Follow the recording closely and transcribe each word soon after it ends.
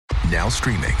Now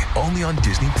streaming only on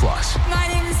Disney+. My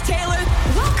name is Taylor.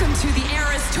 Welcome to the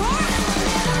Eras Tour.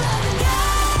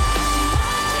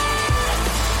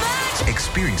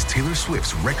 Experience Taylor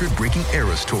Swift's record-breaking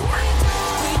Eras Tour.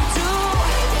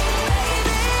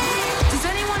 Does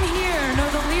anyone here know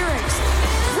the lyrics?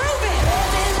 Prove it!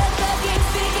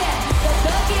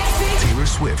 Taylor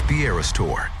Swift The Eras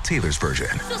Tour, Taylor's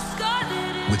version,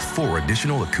 with 4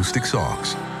 additional acoustic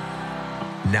songs.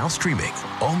 Now streaming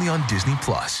only on Disney+.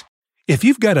 If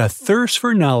you've got a thirst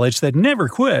for knowledge that never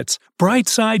quits,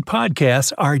 Brightside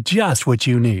Podcasts are just what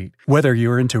you need. Whether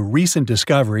you're into recent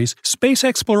discoveries, space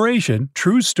exploration,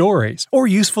 true stories, or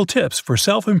useful tips for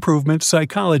self-improvement,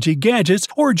 psychology, gadgets,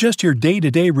 or just your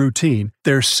day-to-day routine,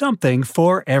 there's something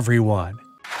for everyone.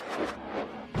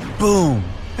 Boom!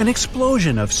 An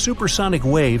explosion of supersonic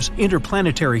waves,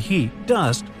 interplanetary heat,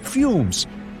 dust, fumes.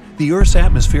 The Earth's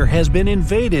atmosphere has been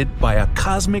invaded by a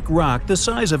cosmic rock the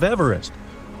size of Everest.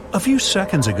 A few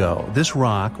seconds ago, this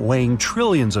rock, weighing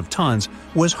trillions of tons,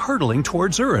 was hurtling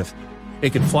towards Earth. It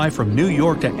could fly from New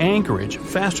York to Anchorage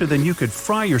faster than you could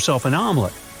fry yourself an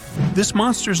omelet. This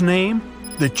monster's name?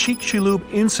 The Chicxulub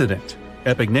Incident.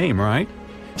 Epic name, right?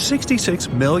 66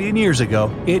 million years ago,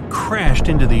 it crashed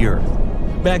into the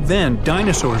Earth. Back then,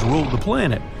 dinosaurs ruled the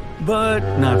planet, but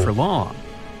not for long.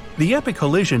 The epic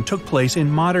collision took place in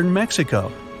modern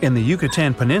Mexico, in the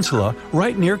Yucatan Peninsula,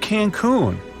 right near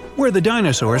Cancun, where the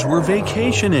dinosaurs were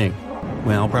vacationing.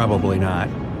 Well, probably not.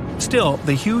 Still,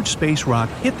 the huge space rock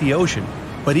hit the ocean,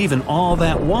 but even all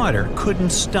that water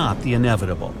couldn't stop the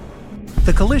inevitable.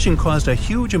 The collision caused a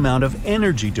huge amount of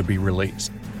energy to be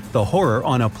released. The horror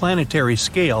on a planetary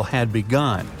scale had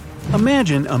begun.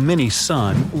 Imagine a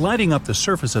mini-sun lighting up the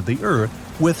surface of the Earth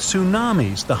with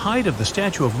tsunamis the height of the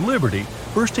Statue of Liberty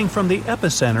bursting from the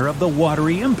epicenter of the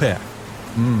watery impact.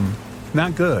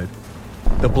 Not good.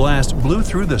 The blast blew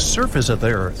through the surface of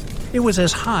the Earth. It was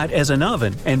as hot as an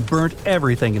oven and burnt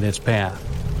everything in its path.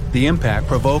 The impact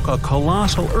provoked a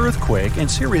colossal earthquake and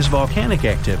serious volcanic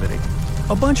activity.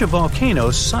 A bunch of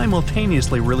volcanoes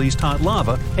simultaneously released hot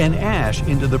lava and ash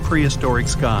into the prehistoric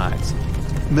skies.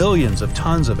 Millions of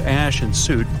tons of ash and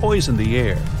soot poisoned the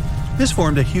air. This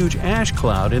formed a huge ash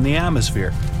cloud in the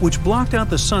atmosphere, which blocked out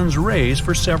the sun's rays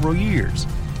for several years.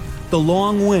 The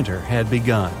long winter had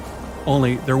begun.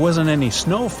 Only there wasn't any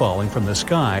snow falling from the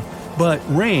sky, but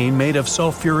rain made of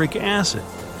sulfuric acid.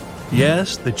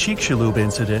 Yes, the Chicxulub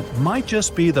incident might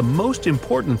just be the most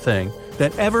important thing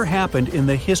that ever happened in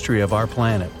the history of our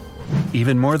planet.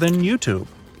 Even more than YouTube.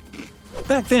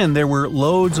 Back then, there were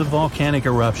loads of volcanic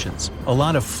eruptions, a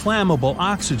lot of flammable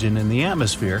oxygen in the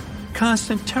atmosphere,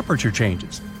 constant temperature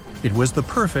changes. It was the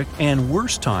perfect and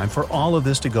worst time for all of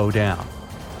this to go down.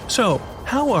 So,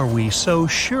 how are we so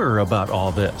sure about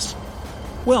all this?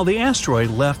 Well, the asteroid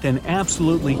left an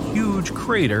absolutely huge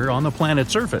crater on the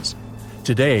planet's surface.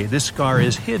 Today, this scar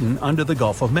is hidden under the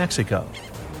Gulf of Mexico.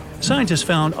 Scientists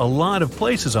found a lot of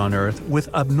places on Earth with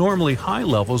abnormally high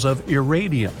levels of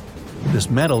iridium.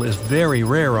 This metal is very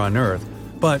rare on Earth,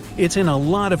 but it's in a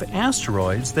lot of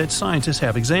asteroids that scientists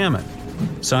have examined.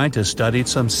 Scientists studied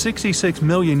some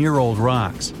 66-million-year-old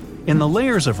rocks. In the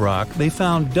layers of rock, they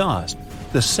found dust,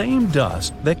 the same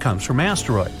dust that comes from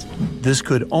asteroids. This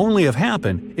could only have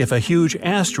happened if a huge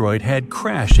asteroid had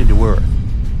crashed into Earth.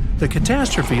 The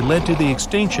catastrophe led to the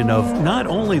extinction of not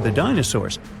only the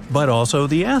dinosaurs, but also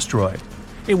the asteroid.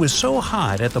 It was so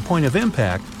hot at the point of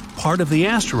impact, part of the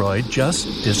asteroid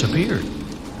just disappeared.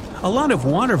 A lot of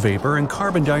water vapor and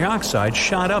carbon dioxide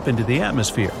shot up into the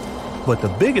atmosphere. But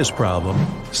the biggest problem,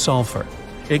 sulfur.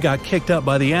 It got kicked up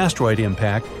by the asteroid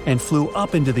impact and flew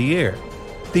up into the air.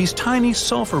 These tiny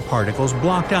sulfur particles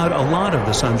blocked out a lot of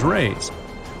the sun's rays.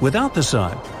 Without the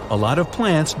sun, a lot of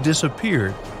plants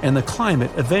disappeared and the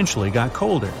climate eventually got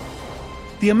colder.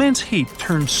 The immense heat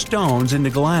turned stones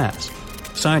into glass.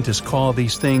 Scientists call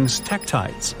these things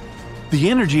tektites. The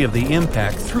energy of the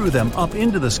impact threw them up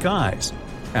into the skies.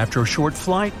 After a short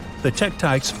flight, the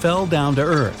tektites fell down to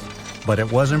Earth. But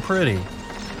it wasn't pretty.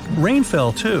 Rain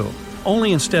fell too,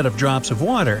 only instead of drops of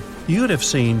water, you'd have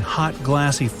seen hot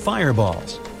glassy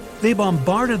fireballs. They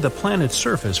bombarded the planet's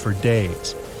surface for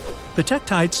days. The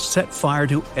tektites set fire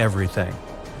to everything.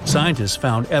 Scientists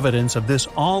found evidence of this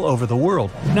all over the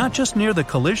world, not just near the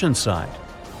collision site.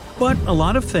 But a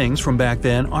lot of things from back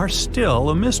then are still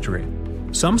a mystery.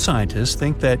 Some scientists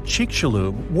think that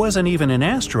Chicxulub wasn't even an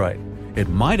asteroid. It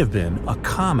might have been a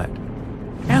comet.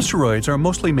 Asteroids are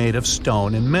mostly made of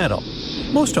stone and metal.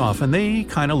 Most often they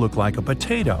kind of look like a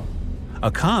potato.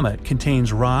 A comet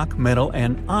contains rock, metal,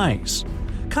 and ice.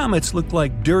 Comets look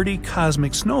like dirty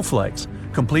cosmic snowflakes,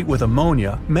 complete with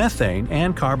ammonia, methane,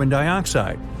 and carbon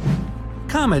dioxide.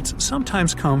 Comets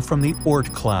sometimes come from the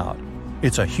Oort cloud.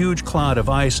 It's a huge cloud of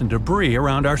ice and debris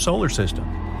around our solar system.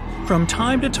 From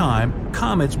time to time,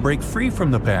 comets break free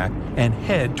from the pack and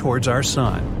head towards our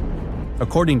sun.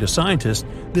 According to scientists,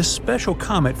 this special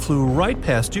comet flew right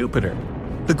past Jupiter.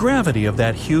 The gravity of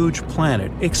that huge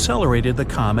planet accelerated the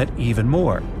comet even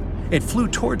more. It flew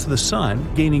towards the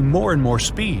sun, gaining more and more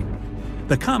speed.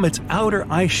 The comet's outer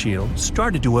ice shield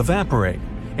started to evaporate,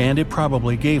 and it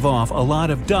probably gave off a lot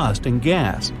of dust and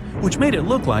gas, which made it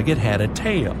look like it had a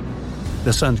tail.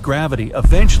 The sun's gravity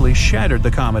eventually shattered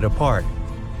the comet apart.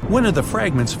 One of the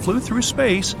fragments flew through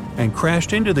space and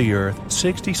crashed into the Earth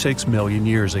 66 million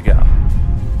years ago.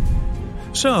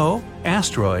 So,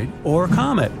 asteroid or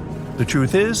comet? The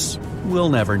truth is, we'll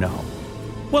never know.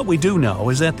 What we do know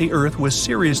is that the Earth was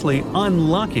seriously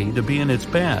unlucky to be in its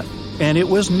path, and it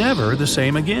was never the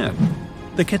same again.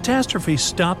 The catastrophe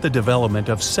stopped the development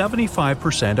of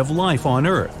 75% of life on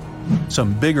Earth.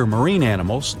 Some bigger marine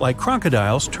animals, like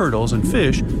crocodiles, turtles, and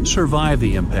fish, survived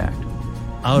the impact.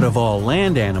 Out of all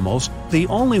land animals, the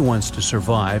only ones to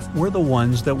survive were the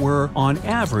ones that were, on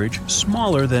average,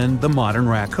 smaller than the modern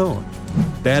raccoon.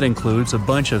 That includes a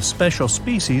bunch of special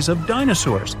species of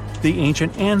dinosaurs, the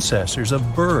ancient ancestors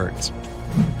of birds.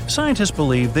 Scientists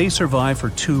believe they survived for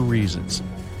two reasons.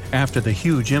 After the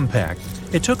huge impact,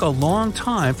 it took a long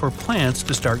time for plants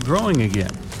to start growing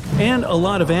again, and a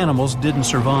lot of animals didn't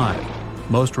survive.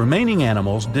 Most remaining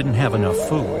animals didn't have enough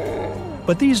food.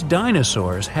 But these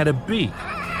dinosaurs had a beak.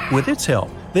 With its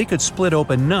help, they could split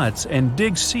open nuts and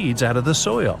dig seeds out of the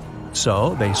soil,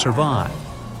 so they survived.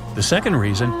 The second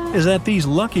reason is that these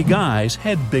lucky guys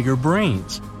had bigger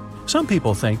brains. Some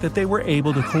people think that they were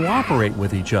able to cooperate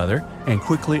with each other and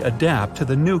quickly adapt to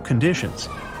the new conditions.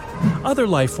 Other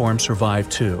life forms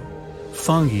survived too.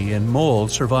 Fungi and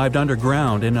mold survived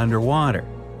underground and underwater.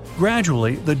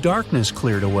 Gradually, the darkness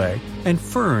cleared away, and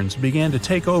ferns began to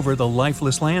take over the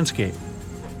lifeless landscape.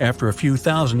 After a few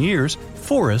thousand years,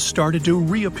 forests started to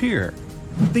reappear.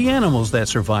 The animals that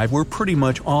survived were pretty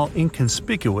much all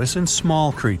inconspicuous and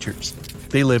small creatures.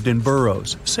 They lived in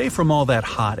burrows, safe from all that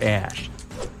hot ash.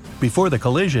 Before the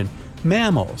collision,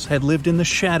 mammals had lived in the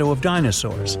shadow of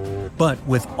dinosaurs. But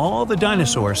with all the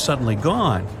dinosaurs suddenly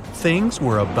gone, things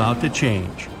were about to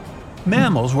change.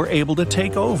 Mammals were able to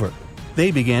take over. They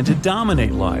began to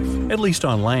dominate life, at least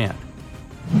on land.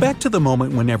 Back to the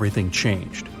moment when everything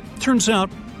changed. Turns out,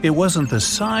 it wasn't the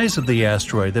size of the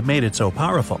asteroid that made it so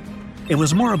powerful. It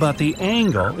was more about the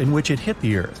angle in which it hit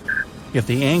the Earth. If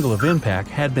the angle of impact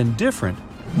had been different,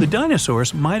 the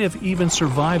dinosaurs might have even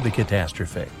survived the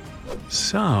catastrophe.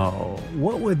 So,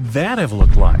 what would that have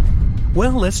looked like?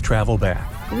 Well, let's travel back,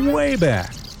 way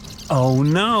back. Oh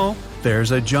no,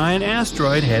 there's a giant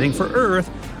asteroid heading for Earth.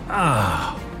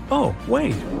 Oh,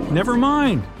 wait, never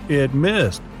mind, it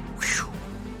missed. Whew.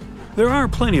 There are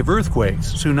plenty of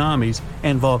earthquakes, tsunamis,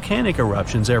 and volcanic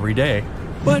eruptions every day,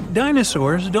 but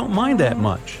dinosaurs don't mind that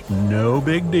much. No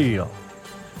big deal.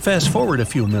 Fast forward a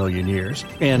few million years,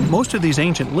 and most of these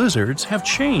ancient lizards have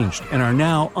changed and are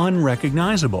now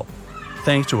unrecognizable.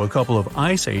 Thanks to a couple of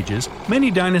ice ages, many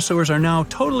dinosaurs are now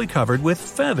totally covered with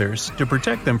feathers to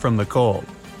protect them from the cold.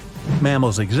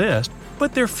 Mammals exist,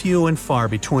 but they're few and far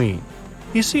between.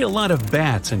 You see a lot of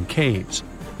bats in caves.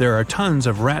 There are tons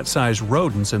of rat-sized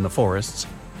rodents in the forests.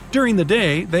 During the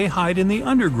day, they hide in the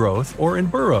undergrowth or in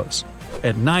burrows.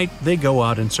 At night, they go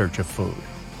out in search of food.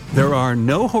 There are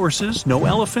no horses, no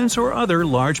elephants, or other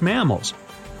large mammals.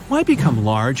 Why become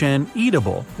large and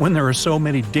eatable when there are so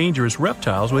many dangerous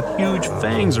reptiles with huge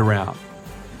fangs around?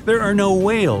 There are no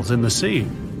whales in the sea.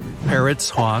 Parrots,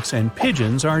 hawks, and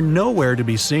pigeons are nowhere to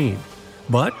be seen.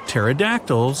 But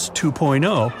pterodactyls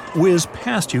 2.0 whiz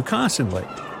past you constantly.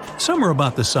 Some are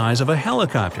about the size of a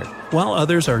helicopter, while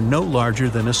others are no larger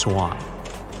than a swan.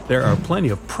 There are plenty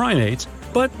of primates,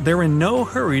 but they're in no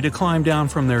hurry to climb down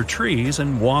from their trees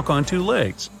and walk on two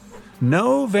legs.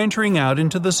 No venturing out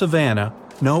into the savannah,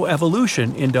 no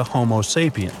evolution into Homo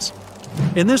sapiens.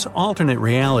 In this alternate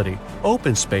reality,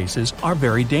 open spaces are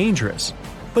very dangerous.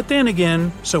 But then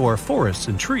again, so are forests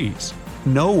and trees.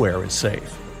 Nowhere is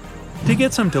safe. To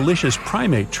get some delicious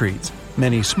primate treats,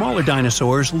 many smaller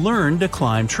dinosaurs learned to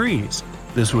climb trees.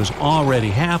 This was already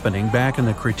happening back in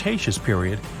the Cretaceous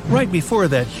period, right before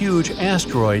that huge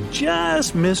asteroid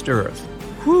just missed Earth.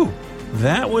 Whew,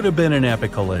 that would have been an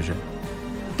epic collision.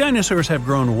 Dinosaurs have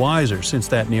grown wiser since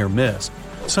that near miss.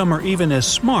 Some are even as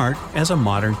smart as a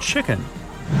modern chicken.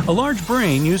 A large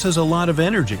brain uses a lot of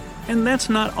energy, and that's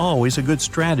not always a good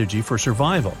strategy for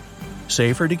survival.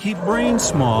 Safer to keep brains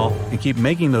small and keep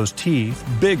making those teeth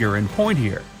bigger and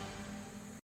pointier.